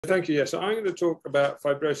Thank you. Yes, I'm going to talk about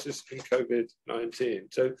fibrosis and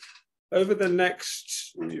COVID-19. So over the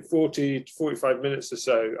next 40 to 45 minutes or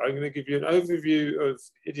so, I'm going to give you an overview of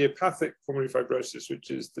idiopathic pulmonary fibrosis, which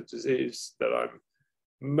is the disease that I'm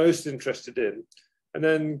most interested in, and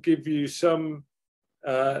then give you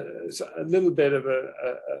a little bit of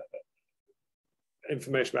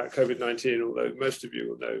information about COVID-19, although most of you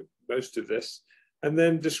will know most of this, and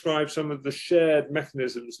then describe some of the shared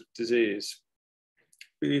mechanisms of disease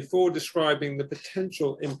before describing the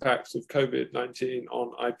potential impacts of COVID-19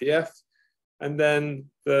 on IPF, and then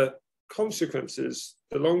the consequences,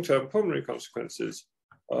 the long-term pulmonary consequences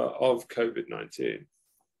of COVID-19.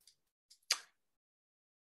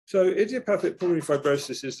 So idiopathic pulmonary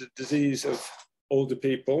fibrosis is a disease of older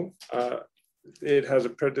people. It has a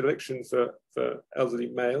predilection for elderly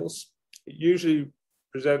males. It usually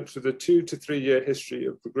presents with a 2 to 3 year history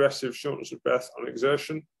of progressive shortness of breath on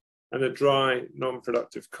exertion and a dry,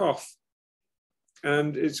 non-productive cough.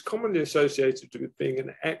 And it's commonly associated with being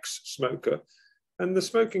an ex-smoker. And the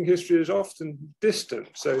smoking history is often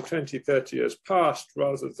distant, so 20, 30 years past,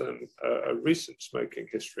 rather than a recent smoking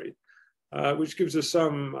history, which gives us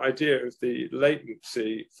some idea of the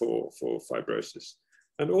latency for fibrosis.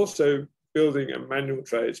 And also building and manual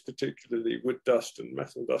trades, particularly wood dust and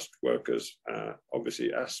metal dust workers.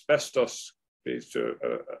 Obviously, asbestos leads to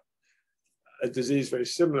a disease very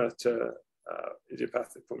similar to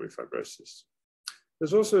idiopathic pulmonary fibrosis.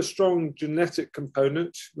 There's also a strong genetic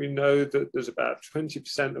component. We know that there's about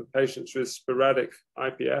 20% of patients with sporadic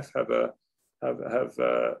IPF have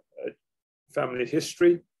a family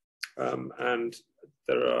history, and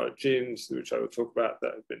there are genes which I will talk about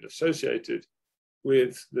that have been associated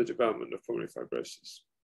with the development of pulmonary fibrosis.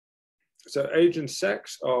 So age and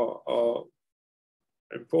sex are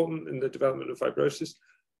important in the development of fibrosis,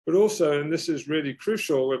 but also, and this is really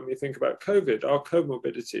crucial when we think about COVID, our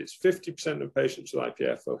comorbidities. 50% of patients with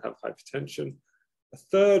IPF will have hypertension. A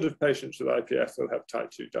third of patients with IPF will have type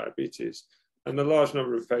 2 diabetes. And a large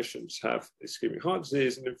number of patients have ischemic heart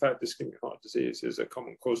disease. And in fact, ischemic heart disease is a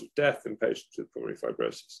common cause of death in patients with pulmonary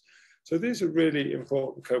fibrosis. So these are really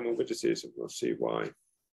important comorbidities, and we'll see why.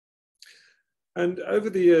 And over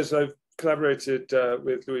the years, I've collaborated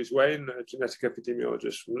with Louise Wain, a genetic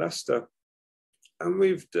epidemiologist from Leicester. And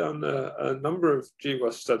we've done a number of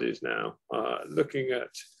GWAS studies now, looking at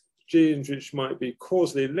genes which might be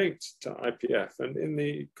causally linked to IPF. And in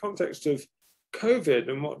the context of COVID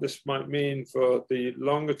and what this might mean for the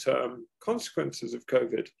longer term consequences of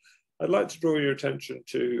COVID, I'd like to draw your attention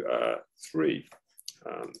to three.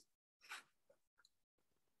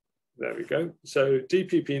 There we go. So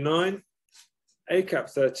DPP9,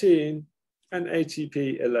 ACAP13, and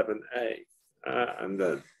ATP11A.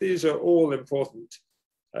 These are all important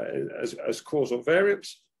as causal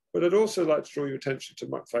variants, but I'd also like to draw your attention to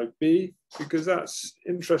MUC5B, because that's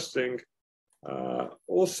interesting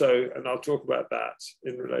also, and I'll talk about that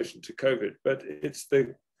in relation to COVID, but it's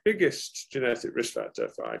the biggest genetic risk factor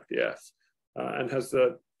for IPF and has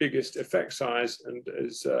the biggest effect size and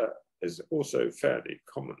is also fairly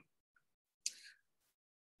common.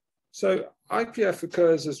 So IPF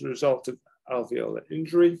occurs as a result of alveolar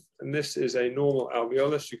injury, and this is a normal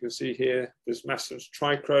alveolus. You can see here this Masson's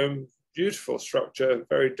trichrome, beautiful structure,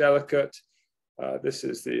 very delicate. This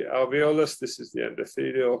is the alveolus, this is the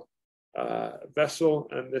endothelial vessel,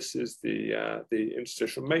 and this is the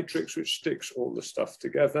interstitial matrix, which sticks all the stuff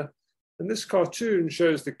together. And this cartoon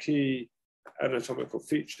shows the key anatomical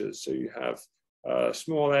features. So you have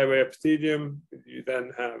small airway epithelium, you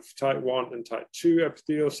then have type 1 and type 2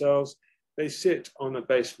 epithelial cells. They sit on a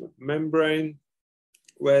basement membrane.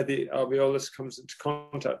 Where the alveolus comes into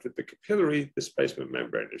contact with the capillary, this basement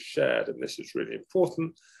membrane is shared, and this is really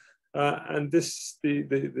important. And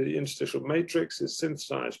the interstitial matrix is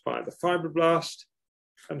synthesized by the fibroblast,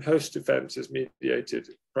 and host defense is mediated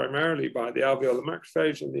primarily by the alveolar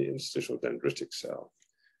macrophage and the interstitial dendritic cell.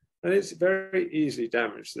 And it's very easily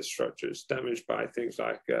damaged, this structure. It's damaged by things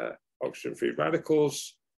like oxygen-free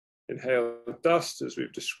radicals, inhaled dust, as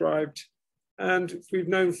we've described. And we've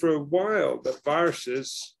known for a while that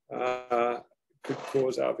viruses could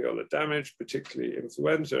cause alveolar damage, particularly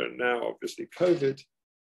influenza, and now obviously COVID,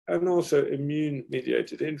 and also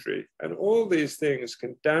immune-mediated injury. And all these things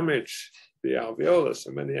can damage the alveolus.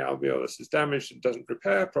 And when the alveolus is damaged and doesn't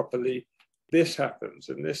repair properly, this happens,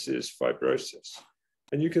 and this is fibrosis.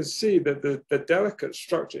 And you can see that the delicate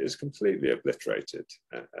structure is completely obliterated.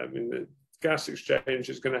 I mean, the gas exchange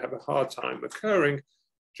is going to have a hard time occurring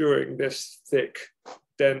during this thick,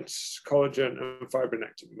 dense collagen and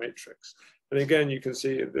fibronectin matrix. And again, you can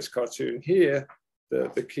see in this cartoon here,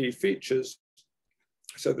 the key features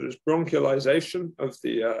So there is bronchialization of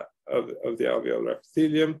the alveolar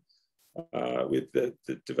epithelium with the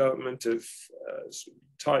development of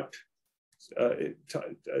type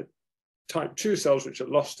 2 cells, which are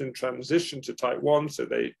lost in transition to type 1. So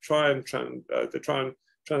they try and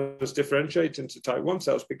transdifferentiate into type 1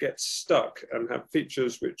 cells, but get stuck and have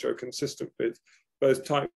features which are consistent with both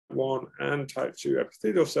type 1 and type 2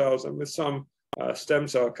 epithelial cells, and with some stem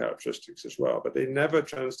cell characteristics as well, but they never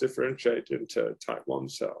transdifferentiate into type 1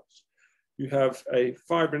 cells. You have a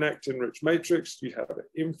fibronectin-rich matrix, you have an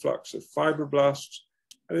influx of fibroblasts,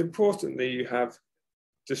 and importantly, you have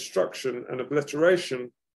destruction and obliteration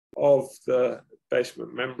of the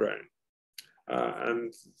basement membrane.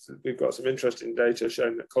 And we've got some interesting data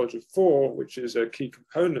showing that collagen 4, which is a key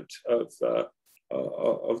component of the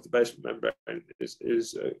basement membrane,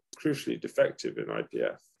 is crucially defective in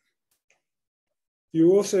IPF.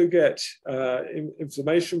 You also get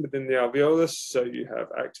inflammation within the alveolus, so you have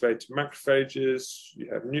activated macrophages, you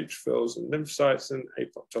have neutrophils and lymphocytes, and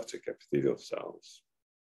apoptotic epithelial cells.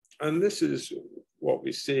 And this is what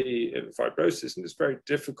we see in fibrosis, and it's very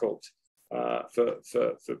difficult for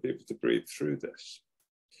people to breathe through this.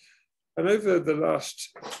 And over the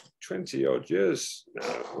last 20 odd years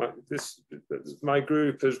now, my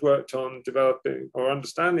group has worked on developing or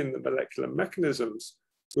understanding the molecular mechanisms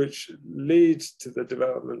which lead to the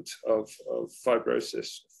development of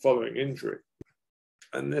fibrosis following injury.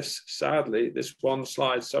 And this, sadly, this one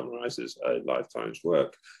slide summarizes a lifetime's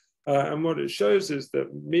work. And what it shows is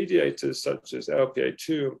that mediators such as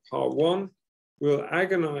LPA2 and PAR1 will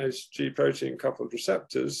agonize G protein coupled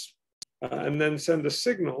receptors and then send a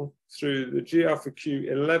signal through the G alpha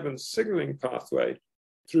Q11 signaling pathway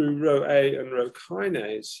through Rho A and Rho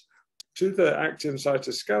kinase to the actin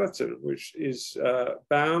cytoskeleton, which is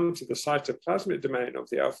bound to the cytoplasmic domain of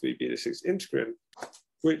the alpha V beta 6 integrin,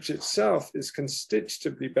 which itself is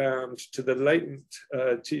constitutively bound to the latent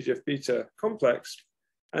TGF beta complex.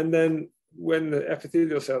 And then when the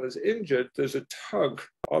epithelial cell is injured, there's a tug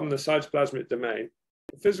on the cytoplasmic domain,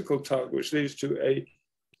 a physical tug, which leads to a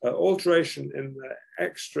alteration in the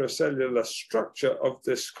extracellular structure of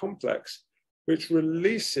this complex, which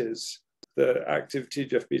releases the active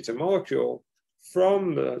TGF beta molecule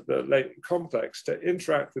from the latent complex to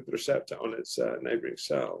interact with the receptor on its neighboring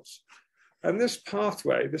cells. And this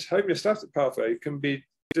pathway, this homeostatic pathway, can be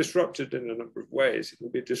disrupted in a number of ways. It can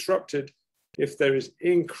be disrupted if there is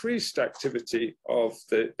increased activity of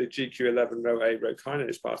the GQ11 Rho A Rho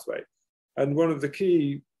kinase pathway. And one of the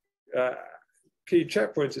key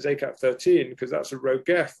checkpoints is ACAP13, because that's a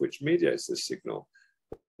ROGEF which mediates this signal.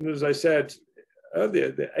 And as I said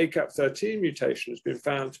earlier, the ACAP13 mutation has been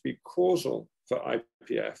found to be causal for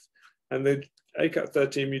IPF. And the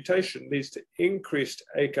ACAP13 mutation leads to increased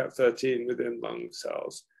ACAP13 within lung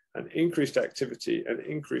cells and increased activity and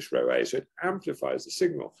increased Rho A. So it amplifies the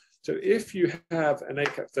signal. So if you have an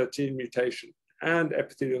ACAP13 mutation and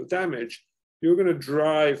epithelial damage, you're going to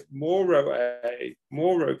drive more Rho A,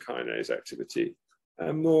 more Rho kinase activity,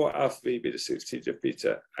 and more alpha V beta 6 TGF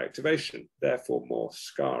beta activation, therefore more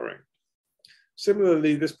scarring.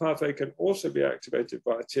 Similarly, this pathway can also be activated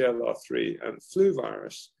by TLR3 and flu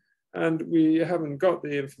virus. And we haven't got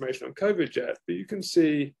the information on COVID yet, but you can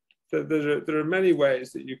see that there are many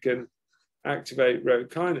ways that you can activate Rho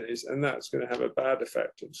kinase, and that's going to have a bad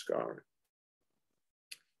effect on scarring.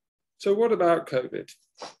 So what about COVID?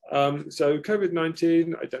 So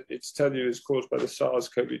COVID-19, I don't need to tell you, is caused by the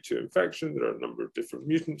SARS-CoV-2 infection. There are a number of different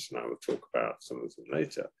mutants, and I will talk about some of them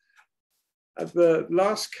later. At the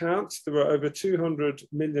last count, there were over 200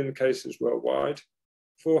 million cases worldwide,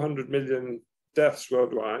 400 million deaths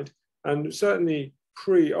worldwide, and certainly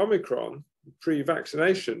pre-Omicron,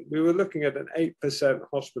 pre-vaccination, we were looking at an 8%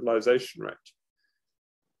 hospitalization rate.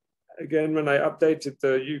 Again, when I updated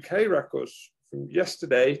the UK records from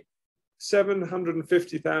yesterday,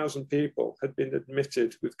 750,000 people had been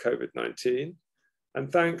admitted with COVID-19.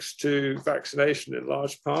 And thanks to vaccination in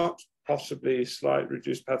large part, possibly slight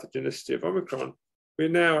reduced pathogenicity of Omicron, we're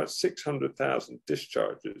now at 600,000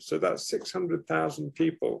 discharges. So that's 600,000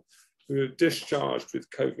 people who are discharged with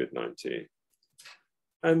COVID-19.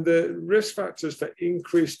 And the risk factors for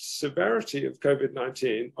increased severity of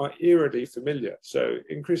COVID-19 are eerily familiar. So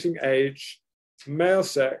increasing age, male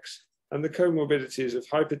sex, and the comorbidities of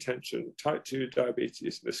hypertension, type 2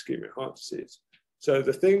 diabetes, and ischemic heart disease. So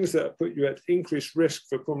the things that put you at increased risk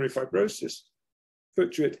for pulmonary fibrosis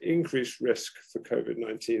put you at increased risk for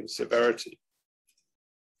COVID-19 severity.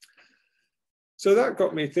 So that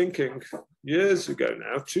got me thinking years ago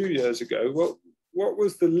now, 2 years ago, what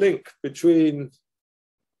was the link between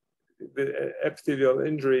the epithelial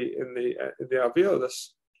injury in the alveolus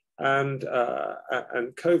and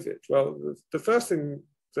COVID? Well, the first thing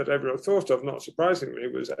that everyone thought of, not surprisingly,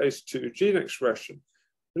 was ACE2 gene expression.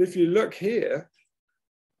 But if you look here,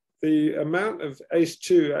 the amount of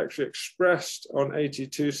ACE2 actually expressed on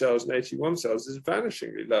AT2 cells and AT1 cells is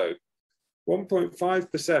vanishingly low.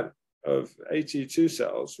 1.5% of AT2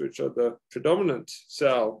 cells, which are the predominant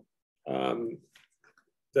cell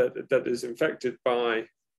that is infected by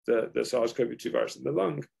the SARS-CoV-2 virus in the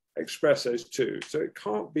lung, express ACE2. So it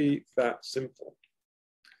can't be that simple.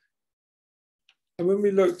 And when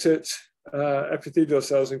we looked at epithelial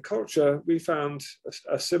cells in culture, we found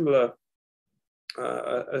a similar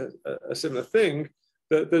thing,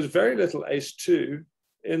 that there's very little ACE2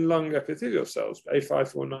 in lung epithelial cells,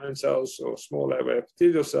 A549 cells or small airway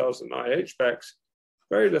epithelial cells and IHBECs,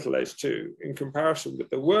 very little ACE2 in comparison with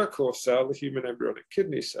the workhorse cell, the human embryonic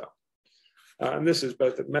kidney cell. And this is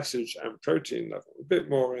both at message and protein level, a bit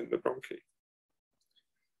more in the bronchi.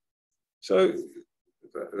 So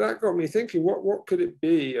that got me thinking, what could it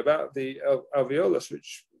be about the alveolus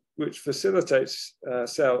which facilitates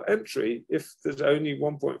cell entry if there's only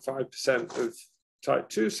 1.5% of type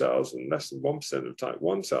 2 cells and less than 1% of type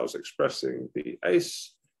 1 cells expressing the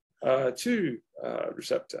ACE2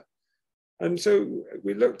 receptor? And so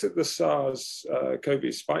we looked at the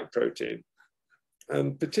SARS-CoV spike protein,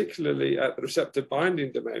 and particularly at the receptor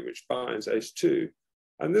binding domain, which binds ACE2.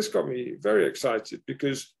 And this got me very excited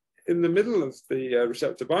because in the middle of the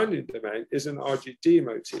receptor binding domain is an RGD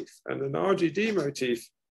motif. And an RGD motif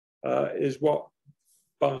is what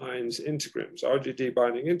binds integrins, RGD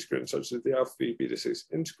binding integrins, such as the alpha V beta 6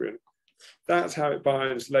 integrin. That's how it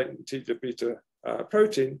binds latent TGF-beta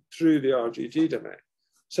protein through the RGD domain.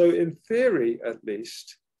 So in theory, at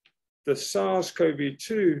least, the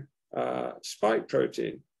SARS-CoV-2 spike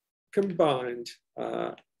protein can bind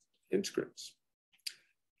integrins.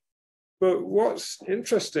 But what's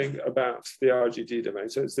interesting about the RGD domain,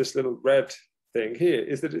 so it's this little red thing here,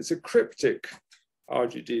 is that it's a cryptic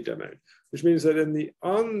RGD domain, which means that in the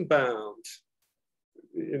unbound,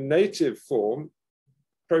 in native form,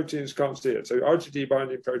 proteins can't see it. So RGD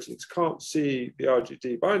binding proteins can't see the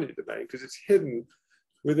RGD binding domain because it's hidden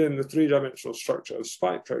within the three-dimensional structure of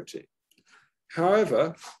spike protein.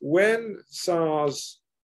 However, when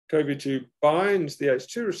SARS-CoV-2 binds the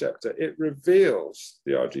ACE2 receptor, it reveals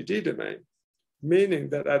the RGD domain, meaning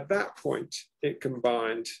that at that point, it can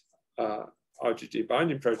bind RGD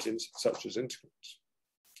binding proteins such as integrins.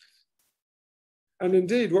 And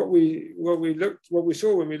indeed, what we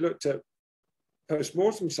saw when we looked at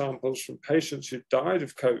post-mortem samples from patients who died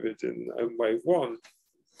of COVID in wave 1,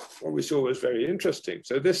 what we saw was very interesting.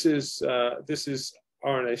 So this is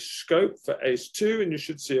RNA scope for ACE2, and you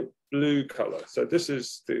should see a blue color. So this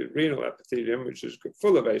is the renal epithelium, which is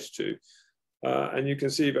full of ACE2, and you can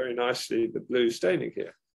see very nicely the blue staining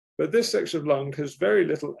here. But this section of lung has very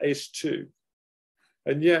little ACE2,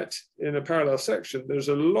 and yet in a parallel section, there's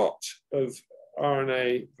a lot of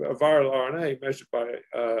RNA, viral RNA measured by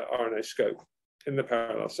RNA scope in the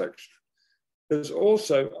parallel section. There's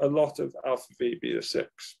also a lot of alpha V beta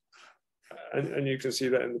 6. And you can see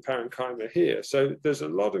that in the parenchyma here. So there's a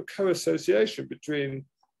lot of co-association between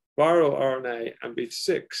viral RNA and beta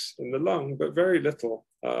 6 in the lung, but very little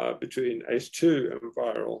between ACE2 and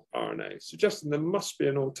viral RNA, suggesting there must be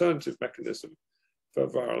an alternative mechanism for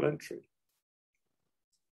viral entry.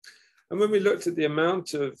 And when we looked at the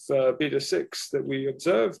amount of beta 6 that we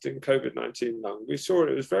observed in COVID-19 lung, we saw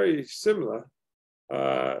it was very similar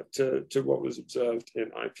to what was observed in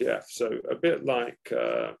IPF. So a bit like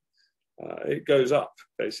it goes up,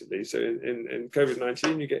 basically. So in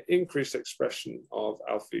COVID-19, you get increased expression of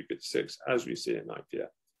alpha V beta 6, as we see in IPF.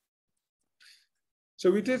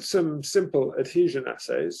 So we did some simple adhesion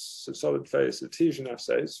assays, so solid phase adhesion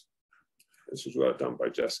assays. This was work done by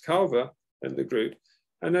Jess Calver and the group.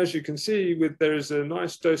 And as you can see, there is a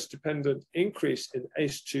nice dose-dependent increase in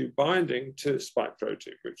ACE2 binding to spike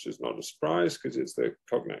protein, which is not a surprise because it's the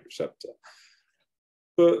cognate receptor.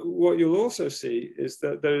 But what you'll also see is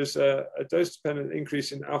that there's a dose-dependent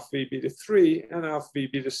increase in alpha V beta 3 and alpha V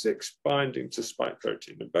beta 6 binding to spike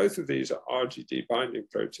protein. And both of these are RGD binding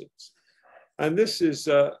proteins. And this is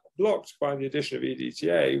blocked by the addition of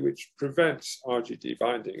EDTA, which prevents RGD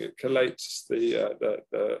binding. It chelates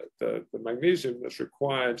the magnesium that's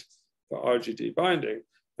required for RGD binding.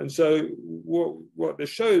 And so what this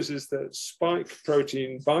shows is that spike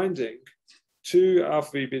protein binding to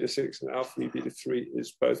alpha V beta 6 and alpha V beta 3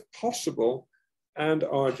 is both possible and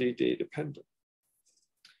RGD dependent.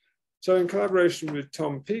 So in collaboration with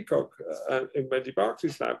Tom Peacock in Wendy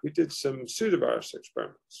Barclay's lab, we did some pseudovirus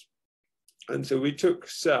experiments. And so we took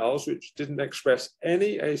cells which didn't express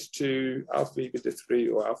any ACE2, alpha V beta 3,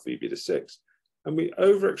 or alpha V beta 6, and we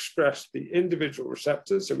overexpressed the individual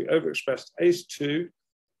receptors. So we overexpressed ACE2,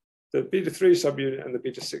 the beta 3 subunit, and the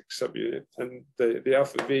beta 6 subunit, and the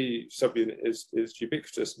alpha V subunit is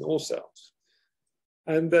ubiquitous in all cells.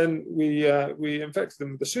 And then we infected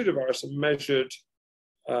them with the pseudovirus and measured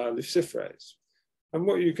luciferase. And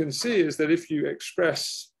what you can see is that if you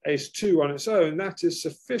express ACE2 on its own, that is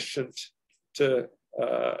sufficient to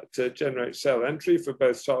generate cell entry for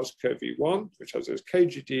both SARS-CoV-1, which has a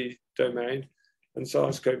KGD domain, and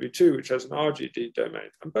SARS-CoV-2, which has an RGD domain.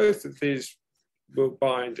 And both of these will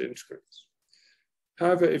bind integrins.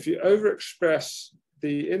 However, if you overexpress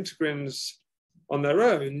the integrins on their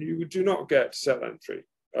own, you do not get cell entry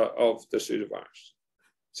of the pseudovirus.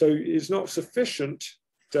 So it's not sufficient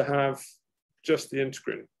to have just the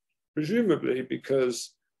integrin, presumably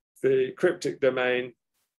because the cryptic domain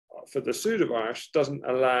for the pseudovirus doesn't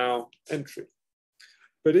allow entry.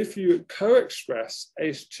 But if you co-express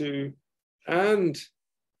ACE2 and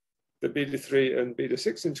the beta 3 and beta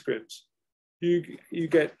 6 integrins, you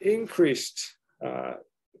get increased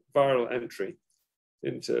viral entry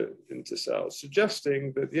into cells,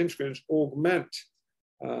 suggesting that the integrins augment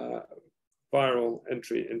viral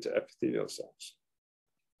entry into epithelial cells.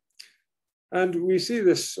 And we see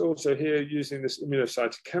this also here using this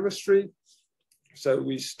immunocytochemistry. So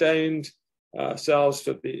we stained cells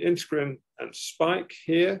for the integrin and spike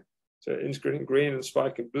here, so integrin in green and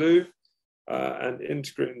spike in blue, and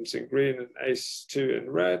integrins in green and ACE2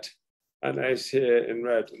 in red, and ACE here in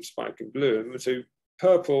red and spike in blue. And so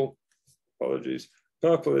purple, apologies,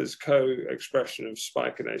 purple is co-expression of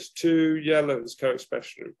spike and ACE2, yellow is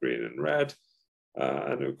co-expression of green and red,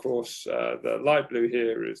 and of course the light blue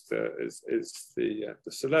here is the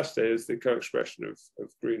celeste is the co-expression of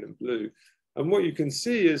green and blue. And what you can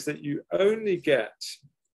see is that you only get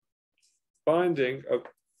binding of,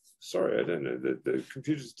 sorry, I don't know, the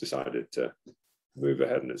computer's decided to move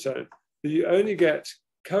ahead on its own. You only get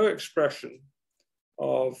co-expression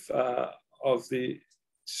of the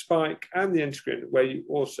spike and the integrin, where you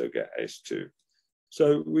also get ACE2.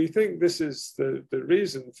 So we think this is the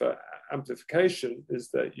reason for amplification, is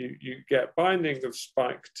that you get binding of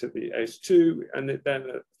spike to the ACE2, and it then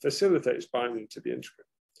facilitates binding to the integrin.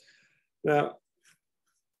 Now,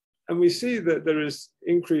 and we see that there is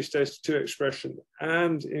increased ACE2 expression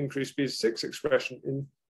and increased beta 6 expression in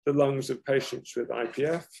the lungs of patients with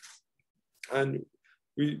IPF. And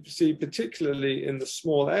we see particularly in the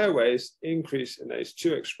small airways, increase in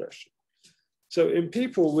ACE2 expression. So in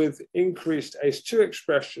people with increased ACE2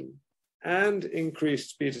 expression and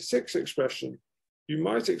increased beta 6 expression, you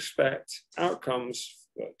might expect outcomes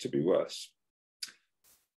to be worse.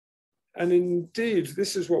 And indeed,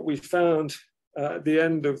 this is what we found at the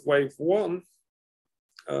end of wave 1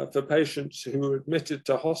 for patients who were admitted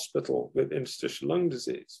to hospital with interstitial lung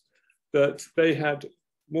disease, that they had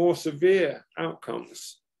more severe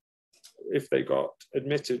outcomes if they got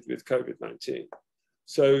admitted with COVID-19.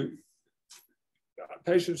 So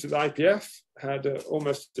patients with IPF had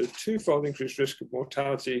almost a twofold increased risk of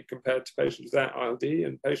mortality compared to patients without ILD,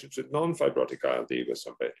 and patients with non-fibrotic ILD were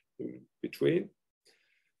somewhere in between.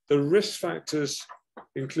 The risk factors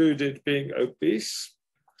included being obese,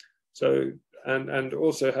 so and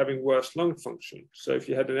also having worse lung function. So if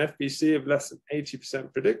you had an FBC of less than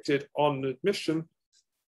 80% predicted on admission,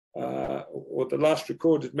 or the last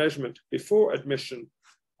recorded measurement before admission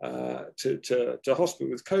to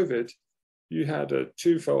hospital with COVID, you had a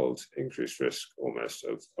twofold increased risk almost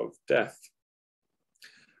of death.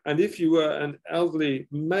 And if you were an elderly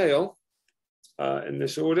male in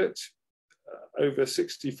this audit, over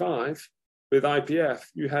 65 with IPF,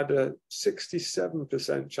 you had a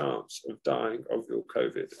 67% chance of dying of your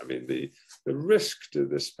COVID. I mean, the risk to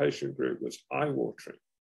this patient group was eye-watering.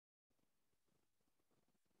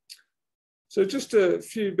 So just a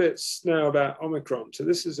few bits now about Omicron. So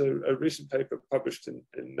this is a recent paper published in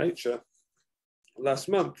Nature last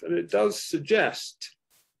month, and it does suggest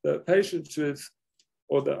that patients with,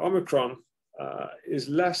 or that Omicron is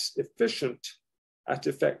less efficient at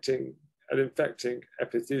infecting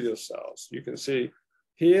epithelial cells. You can see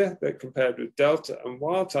here that compared with Delta and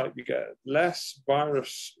wild type, you get less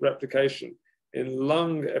virus replication in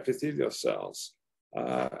lung epithelial cells.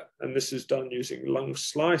 And this is done using lung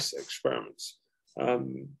slice experiments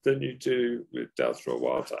than you do with Delta or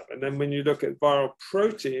wild type. And then when you look at viral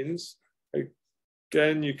proteins,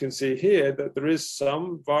 again, you can see here that there is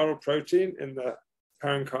some viral protein in the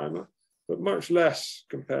parenchyma, but much less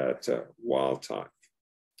compared to wild type.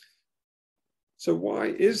 So why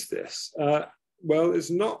is this? Well, it's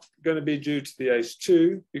not going to be due to the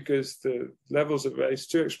ACE2 because the levels of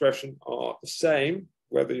ACE2 expression are the same,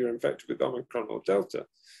 whether you're infected with Omicron or Delta.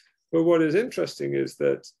 But what is interesting is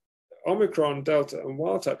that Omicron, Delta, and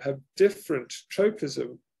wild type have different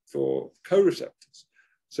tropism for co-receptors.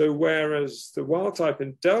 So whereas the wild type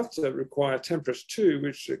and Delta require TMPRSS2,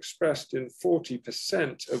 which is expressed in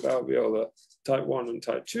 40% of alveolar type 1 and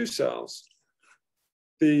type 2 cells,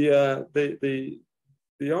 the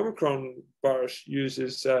Omicron virus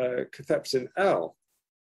uses cathepsin L,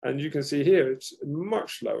 and you can see here it's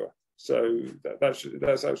much lower. So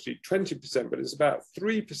that's actually 20%, but it's about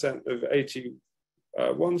 3% of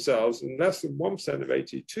AT1 cells and less than 1% of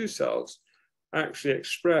AT2 cells actually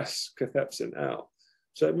express cathepsin L.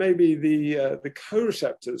 So maybe the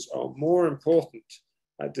co-receptors are more important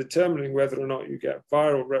at determining whether or not you get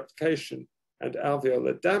viral replication and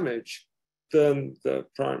alveolar damage than the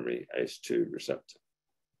primary ACE2 receptor.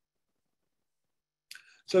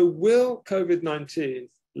 So will COVID-19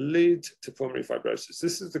 lead to pulmonary fibrosis?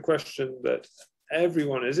 This is the question that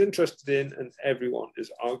everyone is interested in and everyone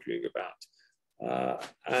is arguing about.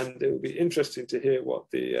 And it will be interesting to hear what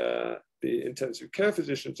the intensive care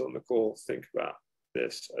physicians on the call think about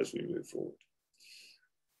this as we move forward.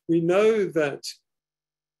 We know that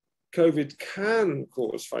COVID can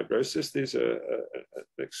cause fibrosis. These are an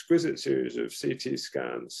exquisite series of CT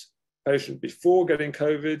scans, patient before getting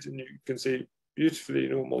COVID, and you can see beautifully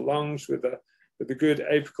normal lungs with a good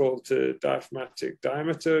apical to diaphragmatic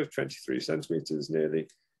diameter of 23 centimeters nearly.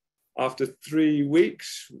 After 3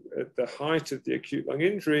 weeks, at the height of the acute lung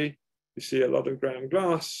injury, you see a lot of ground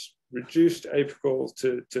glass, reduced apical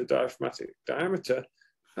to diaphragmatic diameter,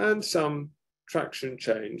 and some traction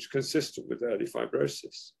change consistent with early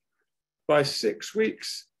fibrosis. By 6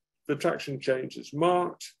 weeks, the traction change is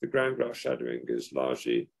marked, the ground glass shadowing is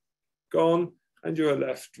largely gone, and you are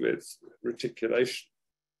left with reticulation,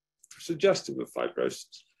 suggestive of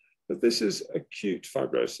fibrosis. But this is acute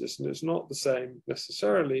fibrosis, and it's not the same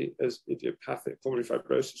necessarily as idiopathic pulmonary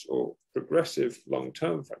fibrosis or progressive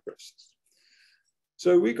long-term fibrosis.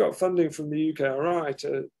 So we got funding from the UKRI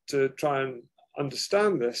to try and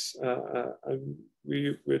understand this, and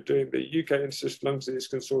we're doing the UK Interstitial Lung Disease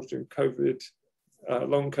Consortium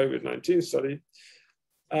long COVID-19 study.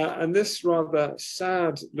 And this rather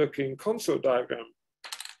sad-looking consort diagram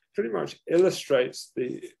pretty much illustrates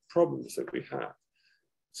the problems that we have.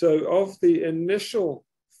 So of the initial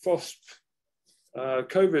FOSP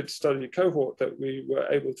COVID study cohort that we were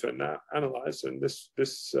able to analyze, and this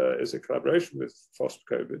is a collaboration with FOSP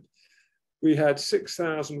COVID, we had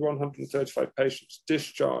 6,135 patients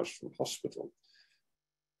discharged from hospital.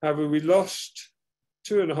 However, we lost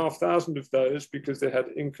 2,500 of those because they had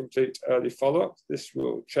incomplete early follow-up. This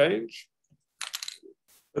will change.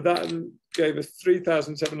 But that gave us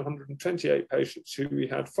 3,728 patients who we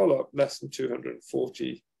had follow-up less than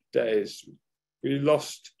 240 days. We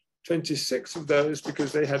lost 26 of those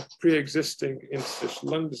because they had pre-existing interstitial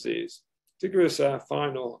lung disease to give us our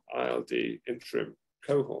final ILD interim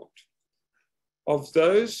cohort. Of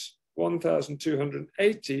those,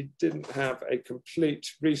 1,280 didn't have a complete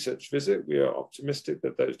research visit. We are optimistic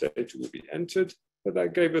that those data will be entered, but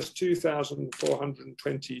that gave us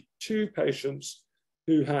 2,422 patients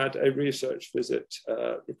who had a research visit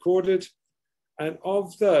recorded. And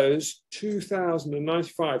of those,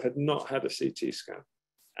 2,095 had not had a CT scan.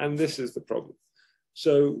 And this is the problem.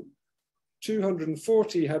 So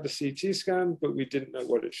 240 had a CT scan, but we didn't know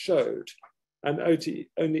what it showed. And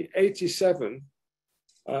only 87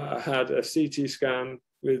 had a CT scan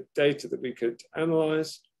with data that we could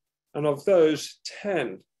analyze. And of those,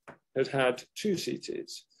 10 had had 2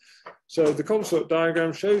 CTs. So the consort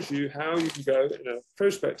diagram shows you how you can go in a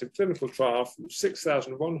prospective clinical trial from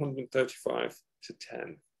 6,135 to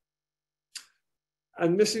 10.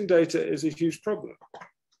 And missing data is a huge problem.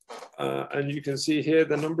 And you can see here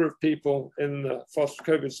the number of people in the FOSP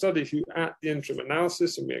COVID study who at the interim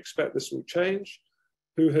analysis, and we expect this will change,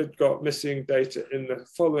 who had got missing data in the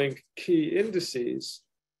following key indices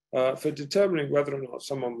for determining whether or not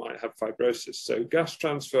someone might have fibrosis. So gas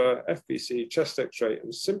transfer, FBC, chest x-ray,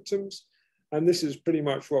 and symptoms. And this is pretty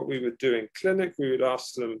much what we would do in clinic. We would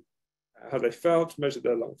ask them how they felt, measure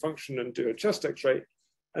their lung function, and do a chest x-ray,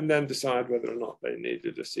 and then decide whether or not they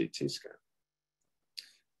needed a CT scan.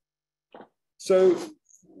 So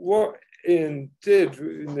what Ian did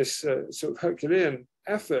in this sort of Herculean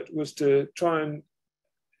effort was to try and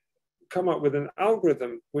come up with an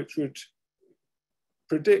algorithm which would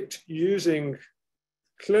predict using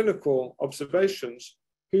clinical observations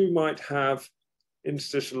who might have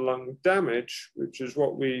interstitial lung damage, which is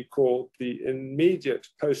what we call the immediate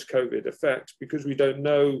post-COVID effect, because we don't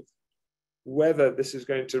know whether this is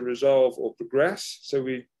going to resolve or progress. So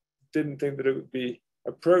we didn't think that it would be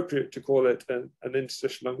appropriate to call it an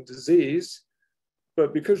interstitial lung disease.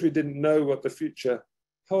 But because we didn't know what the future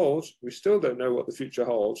holds, we still don't know what the future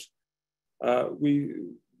holds, we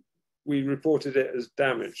reported it as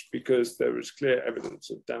damage because there was clear evidence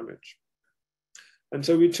of damage. And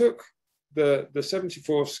so we took the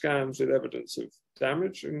 74 scans with evidence of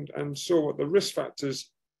damage and saw what the risk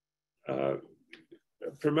factors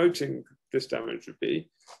promoting this damage would be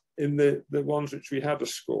in the ones which we had a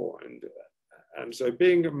score. And so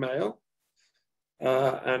being a male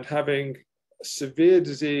and having severe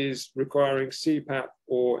disease requiring CPAP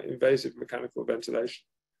or invasive mechanical ventilation,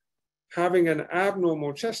 having an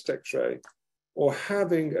abnormal chest X-ray, or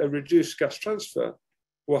having a reduced gas transfer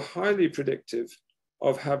were highly predictive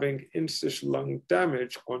of having interstitial lung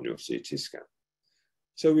damage on your CT scan.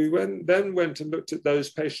 So we then went and looked at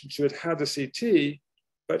those patients who had had a CT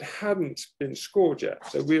but hadn't been scored yet.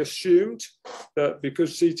 So we assumed that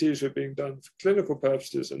because CTs were being done for clinical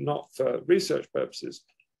purposes and not for research purposes,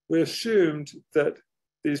 we assumed that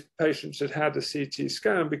these patients had had a CT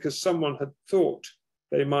scan because someone had thought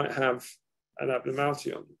they might have an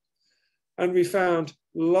abnormality on them. And we found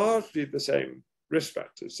largely the same risk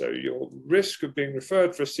factors. So your risk of being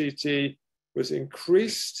referred for a CT was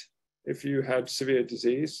increased if you had severe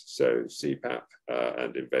disease, so CPAP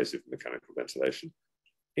and invasive mechanical ventilation,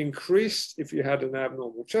 increased if you had an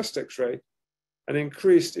abnormal chest X-ray, and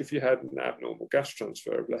increased if you had an abnormal gas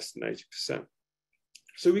transfer of less than 80%.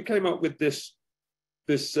 So we came up with this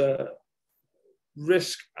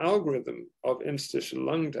risk algorithm of interstitial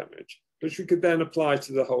lung damage, which we could then apply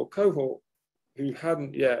to the whole cohort who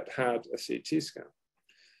hadn't yet had a CT scan.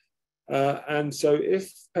 And so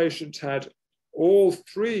if patients had all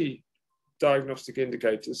three diagnostic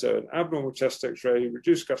indicators, so an abnormal chest X-ray,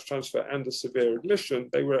 reduced gas transfer, and a severe admission,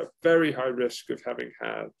 they were at very high risk of having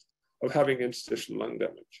interstitial lung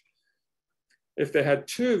damage. If they had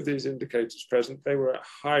two of these indicators present, they were at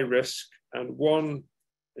high risk, and one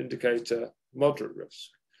indicator, moderate risk.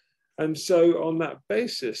 And so on that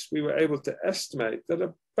basis, we were able to estimate that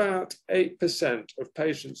about 8% of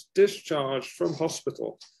patients discharged from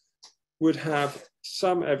hospital would have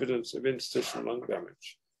some evidence of interstitial lung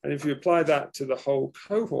damage. And if you apply that to the whole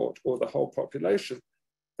cohort or the whole population,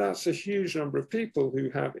 that's a huge number of people who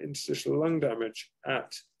have interstitial lung damage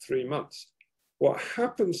at 3 months. What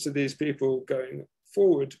happens to these people going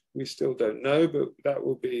forward, we still don't know, but that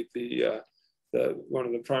will be one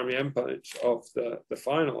of the primary endpoints of the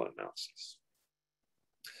final analysis.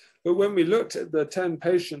 But when we looked at the 10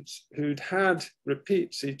 patients who'd had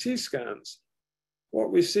repeat CT scans,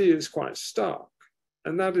 what we see is quite stark.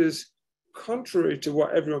 And that is contrary to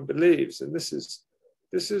what everyone believes. And this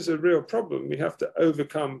is a real problem. We have to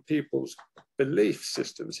overcome people's belief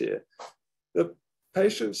systems here. The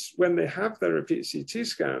patients, when they have their repeat CT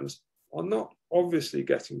scans, are not obviously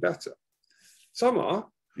getting better. Some are.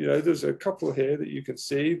 You know, there's a couple here that you can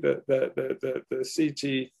see that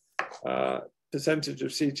the CT percentage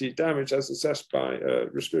of CT damage as assessed by a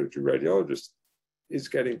respiratory radiologist is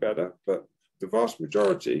getting better, but the vast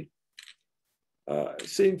majority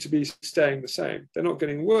seem to be staying the same. They're not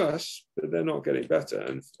getting worse, but they're not getting better.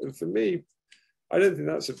 And for me, I don't think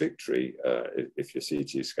that's a victory if your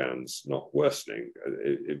CT scan's not worsening.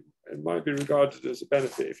 It might be regarded as a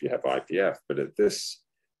benefit if you have IPF, but at this,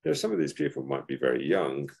 some of these people might be very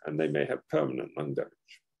young and they may have permanent lung damage.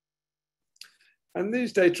 And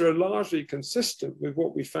these data are largely consistent with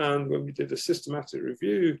what we found when we did a systematic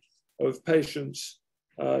review of patients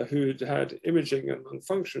who had had imaging and lung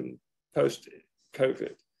function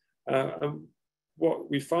post-COVID. And what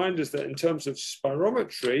we find is that in terms of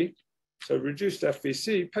spirometry, so reduced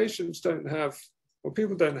FVC,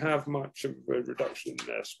 people don't have much of a reduction in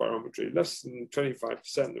their spirometry. Less than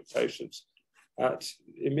 25% of patients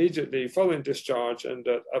immediately following discharge and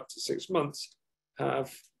up to 6 months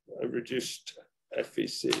have a reduced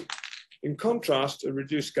FVC. In contrast, a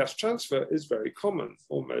reduced gas transfer is very common.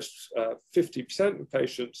 Almost 50% of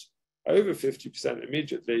patients, over 50%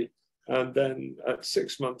 immediately, and then at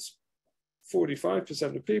 6 months,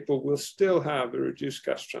 45% of people will still have a reduced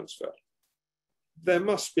gas transfer. There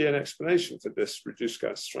must be an explanation for this reduced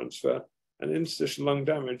gas transfer, and interstitial lung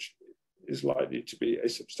damage is likely to be a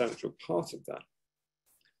substantial part of that.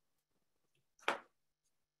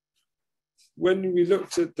 When we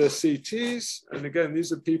looked at the CTs, and again,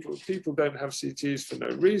 these are people don't have CTs for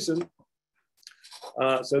no reason.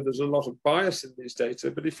 So there's a lot of bias in these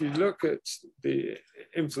data, but if you look at the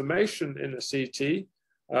inflammation in a CT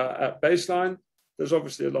at baseline, there's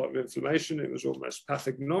obviously a lot of inflammation. It was almost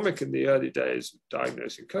pathognomic in the early days of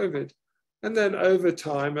diagnosing COVID. And then over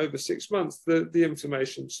time, over 6 months, the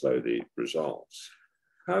inflammation slowly resolves.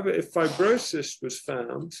 However, if fibrosis was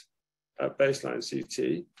found at baseline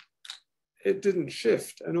CT, it didn't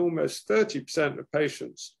shift, and almost 30% of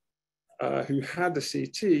patients who had a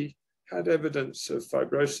CT had evidence of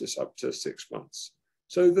fibrosis up to 6 months.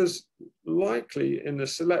 So there's likely in a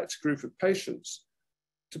select group of patients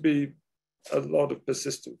to be a lot of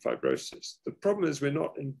persistent fibrosis. The problem is we're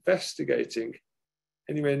not investigating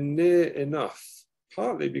anywhere near enough,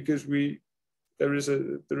 partly because there is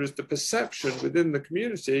the perception within the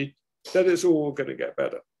community that it's all going to get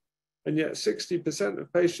better. And yet 60%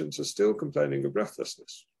 of patients are still complaining of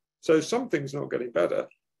breathlessness. So something's not getting better,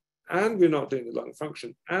 and we're not doing the lung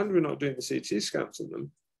function, and we're not doing the CT scans on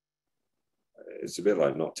them. It's a bit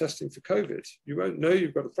like not testing for COVID. You won't know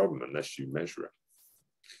you've got a problem unless you measure it.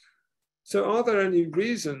 So are there any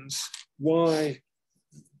reasons why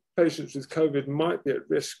patients with COVID might be at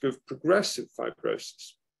risk of progressive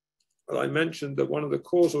fibrosis? Well, I mentioned that one of the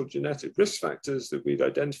causal genetic risk factors that we'd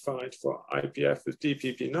identified for IPF was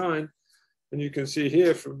DPP9. And you can see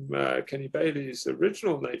here from Kenny Bailey's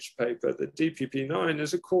original Nature paper that DPP9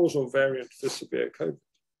 is a causal variant for severe COVID.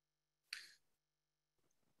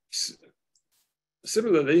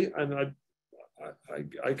 Similarly, and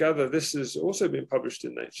I gather this has also been published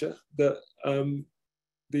in Nature, that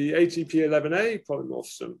the ATP11A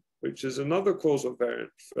polymorphism, which is another causal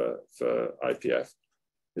variant for IPF,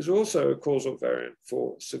 is also a causal variant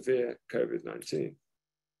for severe COVID-19.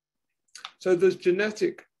 So there's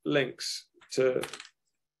genetic links to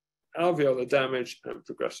alveolar damage and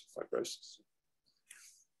progressive fibrosis.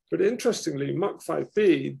 But interestingly,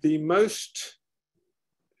 MUC5B, the most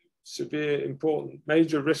severe, important,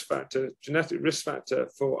 major risk factor, genetic risk factor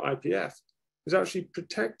for IPF, is actually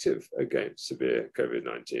protective against severe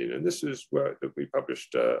COVID-19. And this is work that we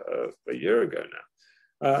published a year ago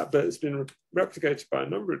now, but it's been replicated by a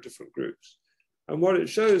number of different groups. And what it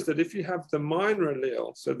shows that if you have the minor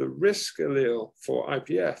allele, so the risk allele for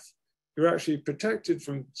IPF, you're actually protected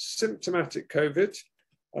from symptomatic COVID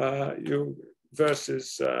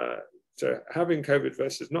versus so having COVID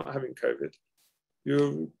versus not having COVID.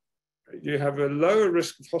 You have a lower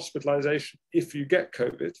risk of hospitalization if you get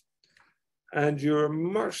COVID, and you're a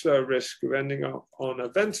much lower risk of ending up on a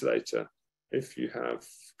ventilator if you have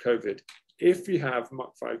COVID, if you have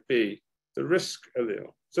MUC5B, the risk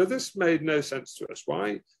allele. So this made no sense to us.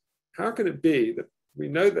 Why? How can it be that we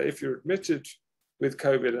know that if you're admitted with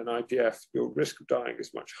COVID and IPF, your risk of dying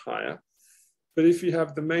is much higher, but if you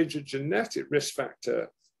have the major genetic risk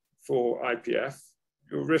factor for IPF,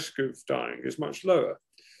 your risk of dying is much lower?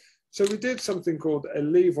 So we did something called a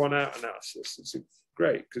leave one out analysis. It's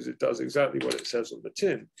great because it does exactly what it says on the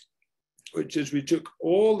tin, which is we took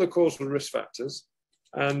all the causal risk factors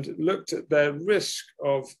and looked at their risk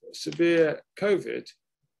of severe COVID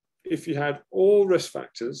if you had all risk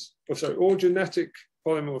factors, or sorry, all genetic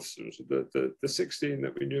polymorphisms, the 16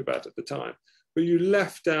 that we knew about at the time, but you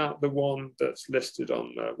left out the one that's listed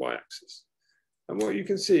on the y-axis. And what you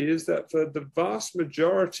can see is that for the vast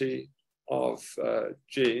majority of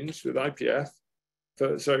genes with IPF,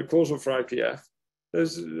 causal for IPF,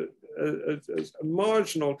 there's a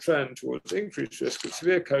marginal trend towards increased risk of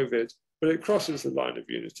severe COVID, but it crosses the line of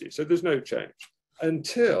unity. So there's no change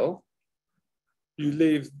until you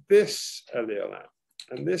leave this allele out.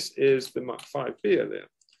 And this is the MUC5B allele,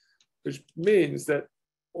 which means that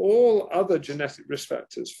all other genetic risk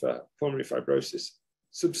factors for pulmonary fibrosis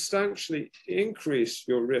substantially increase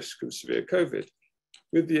your risk of severe COVID,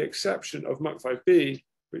 with the exception of MUC5B,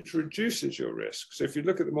 which reduces your risk. So if you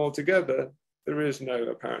look at them all together, there is no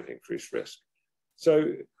apparent increased risk.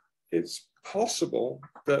 So it's possible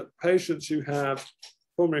that patients who have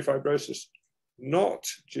pulmonary fibrosis not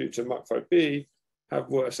due to MUC5B have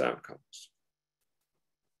worse outcomes.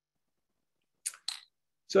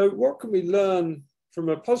 So what can we learn from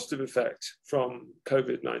a positive effect from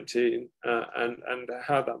COVID-19 and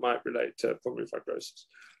how that might relate to pulmonary fibrosis?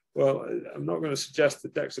 Well, I'm not going to suggest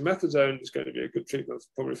that dexamethasone is going to be a good treatment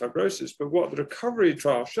for pulmonary fibrosis, but what the recovery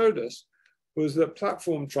trial showed us was that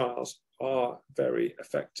platform trials are very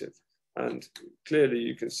effective. And clearly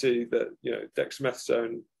you can see that,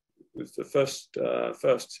 dexamethasone was the first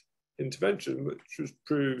intervention which was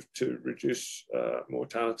proved to reduce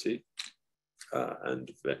mortality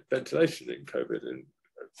and ventilation in COVID, and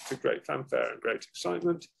to great fanfare and great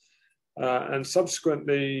excitement. And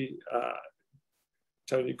subsequently,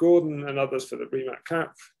 Tony Gordon and others for the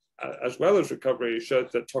REMAC-CAP, as well as recovery,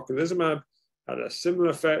 showed that tocilizumab had a similar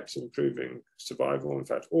effect, improving survival. In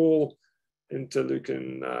fact, all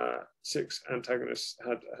interleukin-6 antagonists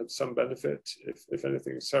had some benefit. If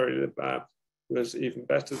anything, sarilumab was even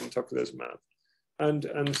better than tocilizumab.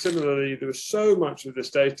 And similarly, there was so much of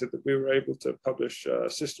this data that we were able to publish a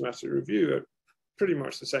systematic review at pretty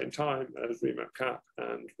much the same time as REMAP-CAP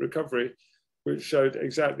and recovery, which showed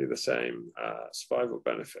exactly the same survival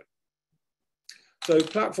benefit. So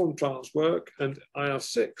platform trials work, and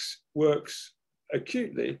IL-6 works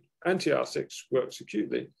acutely, anti-IL-6 works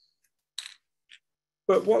acutely.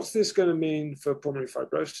 But what's this going to mean for pulmonary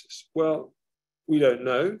fibrosis? Well, we don't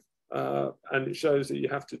know, and it shows that you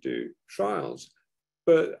have to do trials.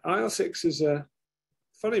 But IL-6 is a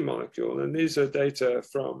funny molecule, and these are data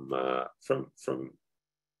from the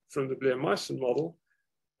bleomycin model,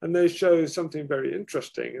 and they show something very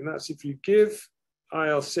interesting, and that's if you give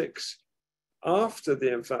IL-6 after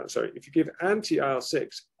the if you give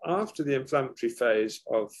anti-IL-6 after the inflammatory phase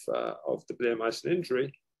of the bleomycin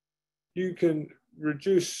injury, you can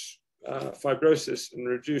reduce fibrosis and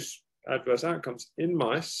reduce adverse outcomes in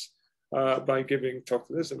mice by giving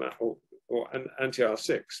tocilizumab or an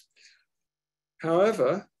anti-IL-6.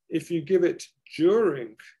 However, if you give it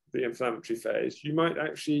during the inflammatory phase, you might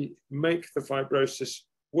actually make the fibrosis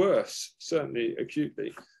worse, certainly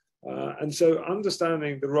acutely. And so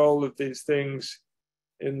understanding the role of these things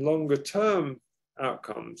in longer term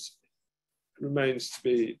outcomes remains to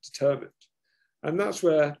be determined. And that's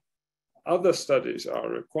where other studies are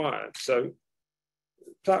required. So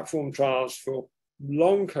platform trials for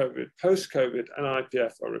long COVID, post-COVID, and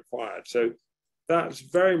IPF are required. So that's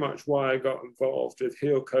very much why I got involved with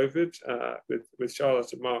Heal COVID, with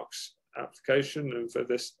Charlotte and Mark's application, and for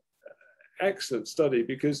this excellent study,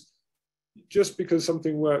 because just because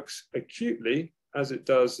something works acutely, as it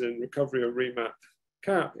does in recovery or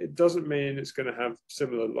REMAP-CAP, it doesn't mean it's going to have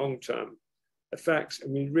similar long-term effects.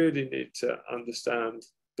 And we really need to understand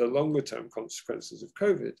the longer-term consequences of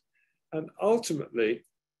COVID. And ultimately,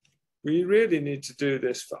 we really need to do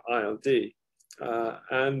this for ILD.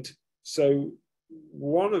 And so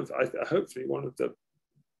hopefully one of the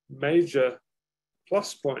major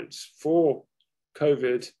plus points for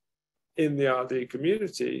COVID in the ILD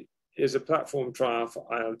community is a platform trial for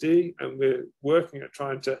ILD, and we're working at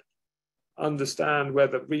trying to understand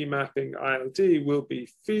whether remapping ILD will be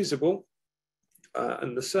feasible,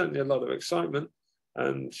 and there's certainly a lot of excitement.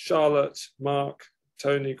 And Charlotte, Mark,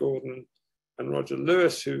 Tony Gordon, and Roger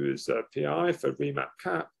Lewis, who is a PI for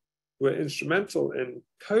REMAP-CAP, who are instrumental in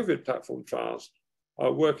COVID platform trials,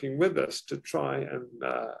 are working with us to try and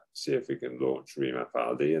see if we can launch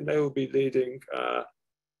REMAP-ILD, and they will be leading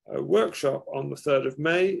a workshop on the 3rd of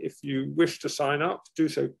May. If you wish to sign up, do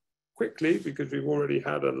so quickly, because we've already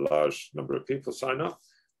had a large number of people sign up.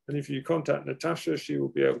 And if you contact Natasha, she will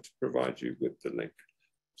be able to provide you with the link.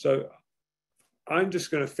 So I'm just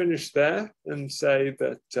going to finish there and say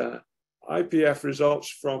that IPF results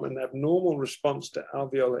from an abnormal response to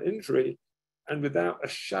alveolar injury. And without a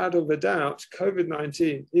shadow of a doubt,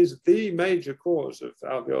 COVID-19 is the major cause of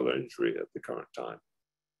alveolar injury at the current time.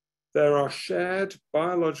 There are shared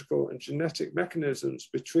biological and genetic mechanisms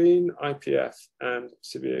between IPF and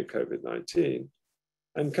severe COVID-19.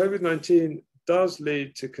 And COVID-19 does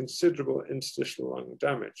lead to considerable interstitial lung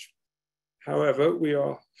damage. However, we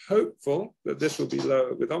are hopeful that this will be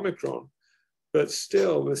lower with Omicron, but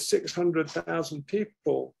still with 600,000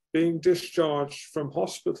 people being discharged from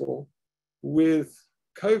hospital with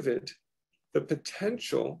COVID, the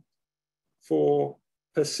potential for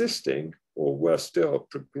persisting, or worse still,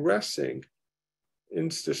 progressing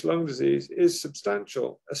interstitial lung disease is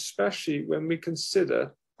substantial, especially when we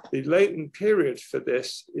consider the latent period for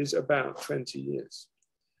this is about 20 years.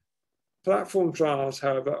 Platform trials,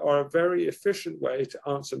 however, are a very efficient way to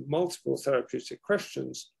answer multiple therapeutic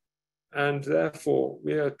questions, and therefore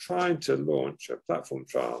we are trying to launch a platform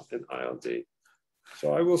trial in ILD.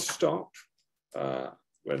 So I will stop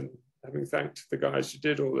when, having thanked the guys who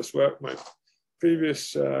did all this work, my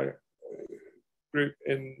previous group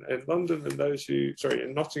in London, and those who,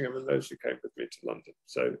 in Nottingham, and those who came with me to London.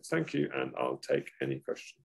 So thank you, and I'll take any questions.